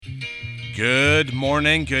Good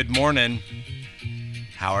morning, good morning.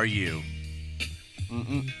 How are you?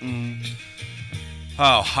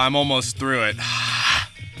 Oh, I'm almost through it.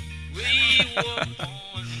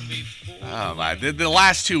 The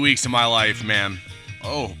last 2 weeks of my life, man.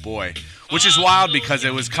 Oh, boy. Which is wild because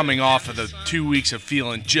it was coming off of the 2 weeks of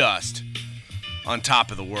feeling just on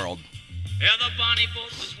top of the world.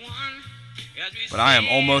 But I am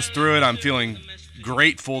almost through it. I'm feeling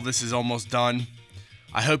grateful this is almost done.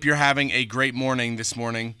 I hope you're having a great morning this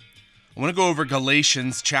morning. I want to go over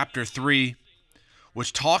Galatians chapter 3,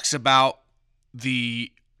 which talks about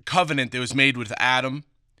the covenant that was made with Adam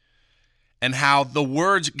and how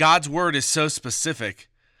God's word is so specific.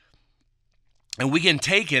 And we can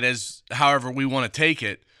take it as however we want to take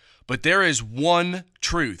it, but there is one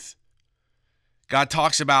truth. God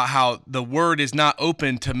talks about how the word is not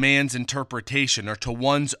open to man's interpretation or to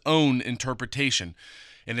one's own interpretation.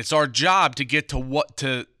 And it's our job to get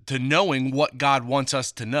to knowing what God wants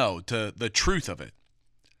us to know, to the truth of it.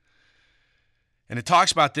 And it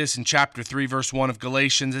talks about this in chapter 3, verse 1 of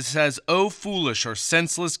Galatians. It says, "O foolish or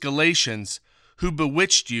senseless Galatians, who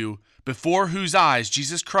bewitched you, before whose eyes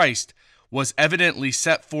Jesus Christ was evidently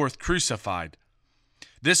set forth crucified.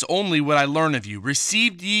 This only would I learn of you.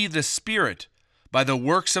 Received ye the Spirit by the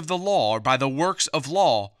works of the law, or by the works of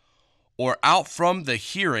law, or out from the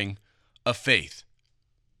hearing of faith?"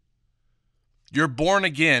 You're born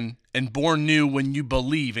again and born new when you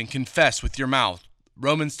believe and confess with your mouth.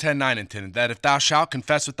 Romans 10:9 and 10, that if thou shalt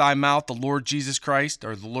confess with thy mouth the Lord Jesus Christ,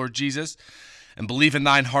 or the Lord Jesus, and believe in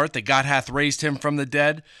thine heart that God hath raised him from the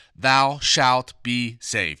dead, thou shalt be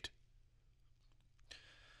saved.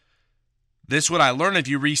 This would I learn of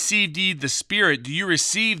you. Received ye the Spirit. Do you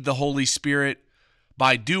receive the Holy Spirit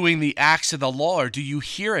by doing the acts of the law, or do you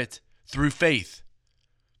hear it through faith?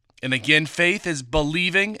 And again, faith is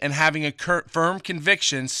believing and having a firm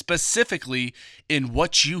conviction specifically in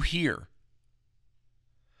what you hear.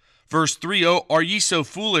 Verse 3, "O are ye so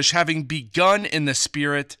foolish, having begun in the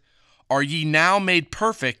Spirit, are ye now made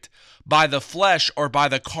perfect by the flesh, or by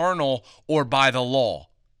the carnal, or by the law?"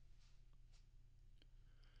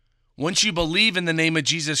 Once you believe in the name of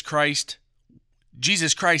Jesus Christ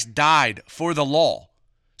died for the law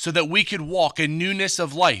so that we could walk in newness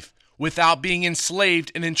of life without being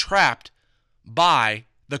enslaved and entrapped by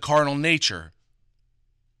the carnal nature,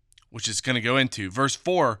 which is going to go into. Verse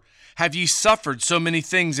 4, "Have ye suffered so many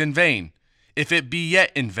things in vain, if it be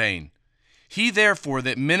yet in vain? He therefore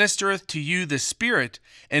that ministereth to you the Spirit,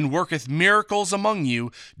 and worketh miracles among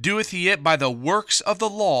you, doeth he it by the works of the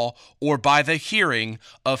law, or by the hearing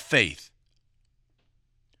of faith?"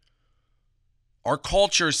 Our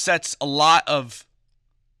culture sets a lot of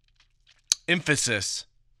emphasis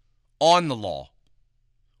on the law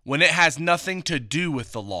when it has nothing to do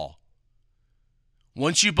with the law.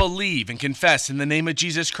 Once you believe and confess in the name of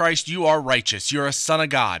Jesus Christ, you are righteous. You're a son of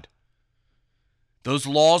God. Those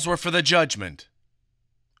laws were for the judgment.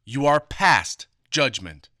 You are past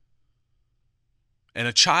judgment and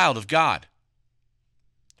a child of God.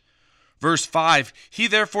 Verse 5, "He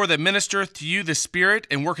therefore that ministereth to you the Spirit,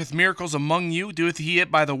 and worketh miracles among you, doeth he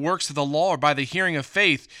it by the works of the law, or by the hearing of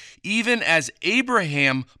faith, even as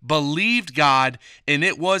Abraham believed God, and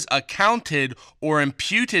it was accounted," or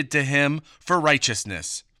imputed to him, "for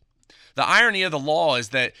righteousness." The irony of the law is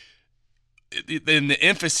that, in the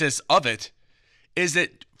emphasis of it, is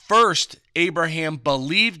that first Abraham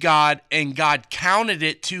believed God, and God counted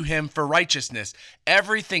it to him for righteousness.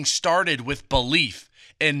 Everything started with belief.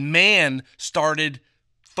 And man started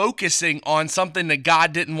focusing on something that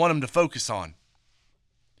God didn't want him to focus on.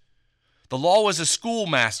 The law was a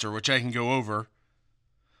schoolmaster, which I can go over,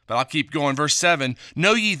 but I'll keep going. Verse 7,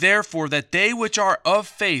 "Know ye therefore that they which are of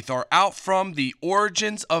faith are out from the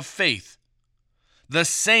origins of faith. The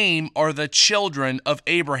same are the children of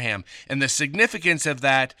Abraham." And the significance of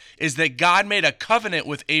that is that God made a covenant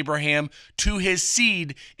with Abraham to his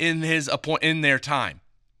seed in their time.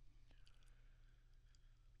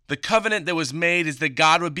 The covenant that was made is that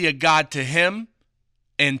God would be a God to him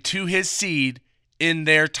and to his seed in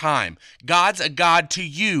their time. God's a God to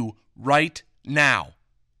you right now.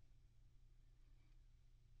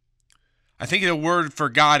 I think the word for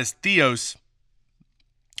God is theos.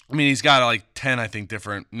 I mean, he's got like 10, I think,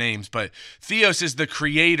 different names, but theos is the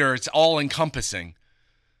creator. It's all-encompassing.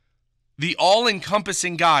 The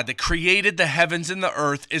all-encompassing God that created the heavens and the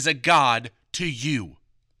earth is a God to you.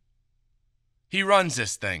 He runs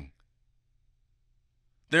this thing.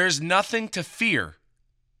 There is nothing to fear.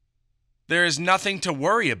 There is nothing to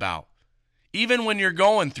worry about, even when you're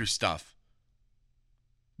going through stuff.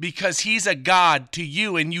 Because he's a God to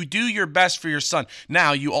you, and you do your best for your son.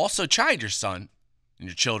 Now, you also chide your son and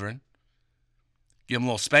your children. Give them a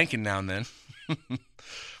little spanking now and then,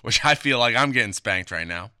 which I feel like I'm getting spanked right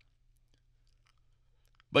now.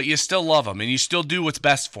 But you still love them, and you still do what's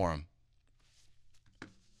best for them.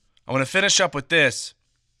 I want to finish up with this.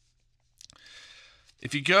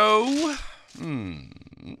 If you go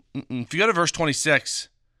to verse 26,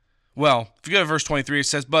 if you go to verse 23, it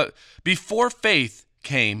says, "But before faith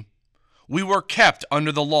came, we were kept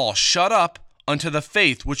under the law, shut up unto the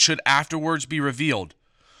faith which should afterwards be revealed.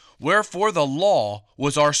 Wherefore the law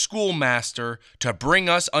was our schoolmaster to bring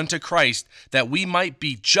us unto Christ, that we might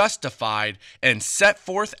be justified and set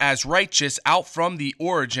forth as righteous out from the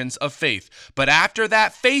origins of faith. But after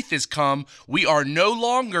that faith is come, we are no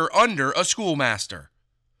longer under a schoolmaster.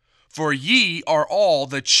 For ye are all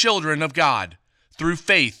the children of God through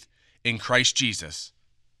faith in Christ Jesus."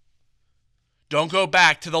 Don't go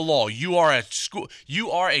back to the law. You are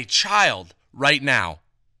a child right now.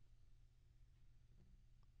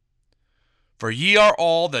 For ye are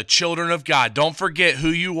all the children of God. Don't forget who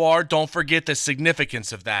you are. Don't forget the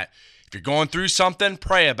significance of that. If you're going through something,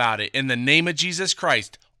 pray about it in the name of Jesus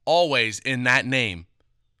Christ, always in that name.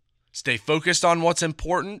 Stay focused on what's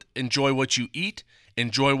important. Enjoy what you eat.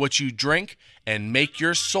 Enjoy what you drink. And make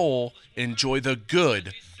your soul enjoy the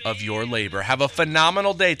good of your labor. Have a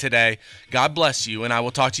phenomenal day today. God bless you, and I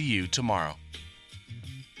will talk to you tomorrow.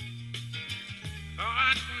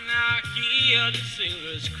 Hear the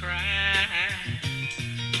sailors cry,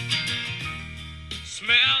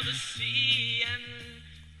 smell the sea and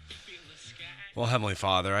feel the sky. Well, Heavenly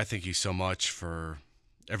Father, I thank you so much for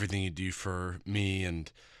everything you do for me,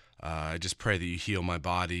 and I just pray that you heal my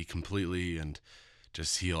body completely and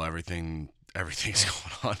just heal everything's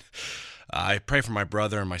going on. I pray for my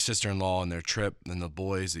brother and my sister-in-law and their trip and the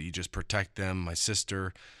boys, that you just protect them, my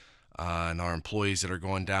sister and our employees that are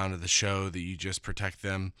going down to the show, that you just protect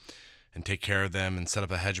them and take care of them and set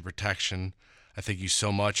up a hedge of protection. I thank you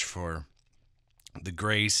so much for the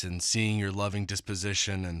grace and seeing your loving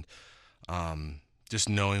disposition and just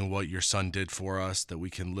knowing what your son did for us, that we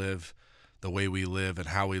can live the way we live and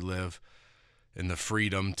how we live and the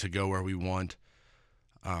freedom to go where we want.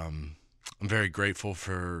 I'm very grateful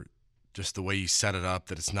for just the way you set it up,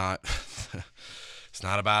 that it's not it's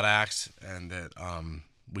not about acts, and that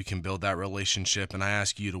we can build that relationship. And I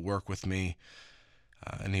ask you to work with me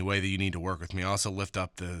any way that you need to work with me. I also lift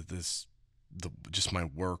up just my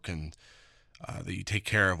work, and that you take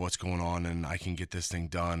care of what's going on, and I can get this thing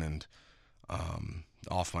done and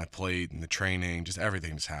off my plate, and the training, just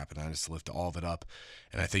everything that's happened. I just lift all of it up,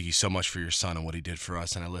 and I thank you so much for your son and what he did for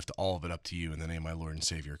us, and I lift all of it up to you in the name of my Lord and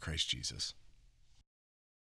Savior, Christ Jesus.